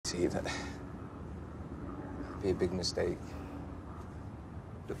pity. That'd be a big mistake.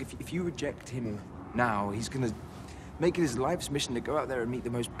 Look, if you reject him now, he's gonna make it his life's mission to go out there and meet the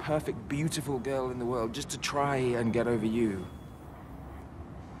most perfect, beautiful girl in the world just to try and get over you.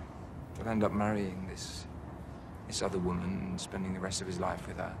 He'll end up marrying this other woman and spending the rest of his life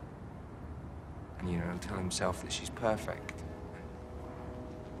with her. And, you know, he'll tell himself that she's perfect.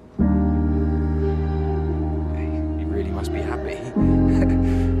 He really must be happy.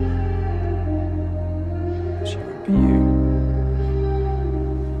 She won't be you.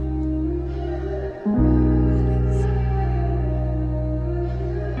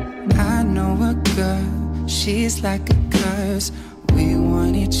 I know a girl, she's like a curse. We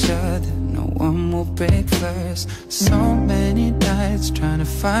want each other, no one will break first. So many nights trying to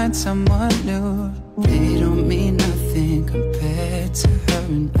find someone new. They don't mean nothing compared to her.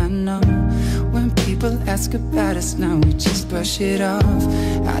 And I know when people ask about us now, we just brush it off.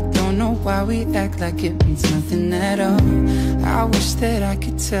 I don't know why we act like it means nothing at all. I wish that I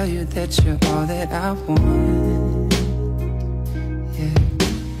could tell you that you're all that I want. Yeah,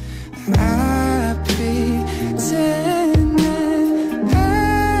 I pretend that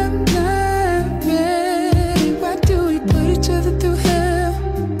I'm not ready. Why do we put each other through hell?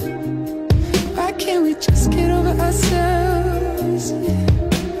 Why can't we just get over ourselves? Yeah.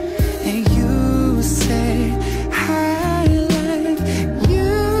 And you say I like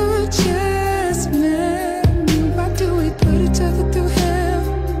you just met me. Why do we put each other through hell?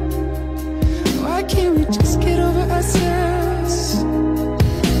 Why can't we just get over ourselves?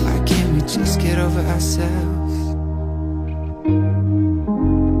 Why can't we just get over ourselves?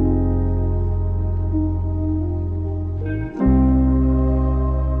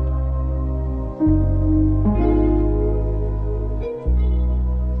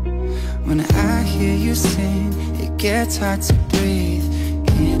 When I hear you sing, it gets hard to breathe.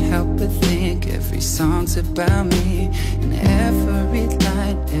 Can't help but think every song's about me. And every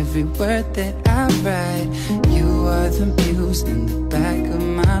line, every word that I write, you are the muse in the back of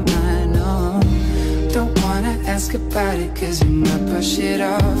my mind. Oh, don't wanna ask about it, cause you might brush it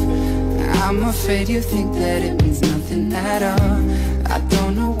off. I'm afraid you think that it means nothing at all. I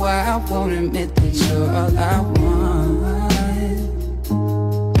don't know why I won't admit that you're all I want.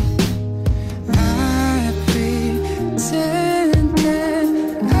 Pretend that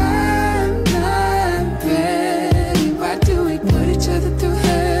I'm not ready. Why do we put each other through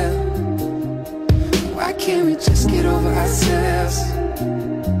hell? Why can't we just get over ourselves?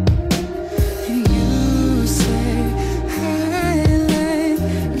 And you say I like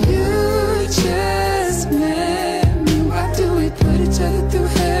you just met me. Why do we put each other through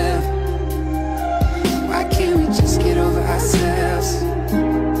hell? Why can't we just get over ourselves?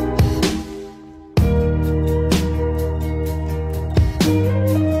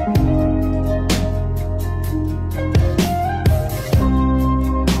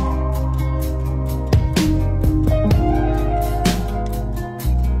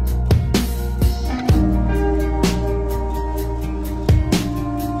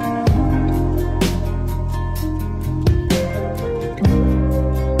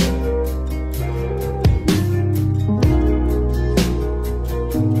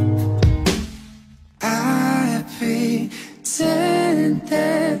 Pretend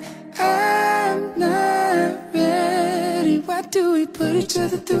that I'm not ready. Why do we put each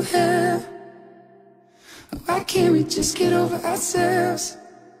other through hell? Why can't we just get over ourselves?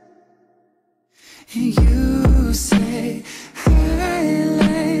 And you say I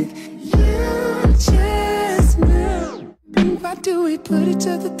like you just met me. Why do we put each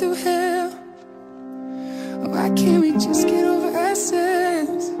other through hell? Why can't we just get over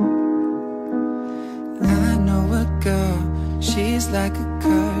ourselves? I know a girl, she's like a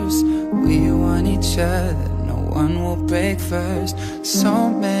curse. We want each other, no one will break first. So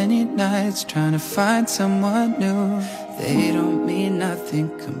many nights trying to find someone new. They don't mean nothing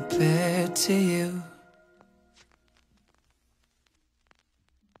compared to you.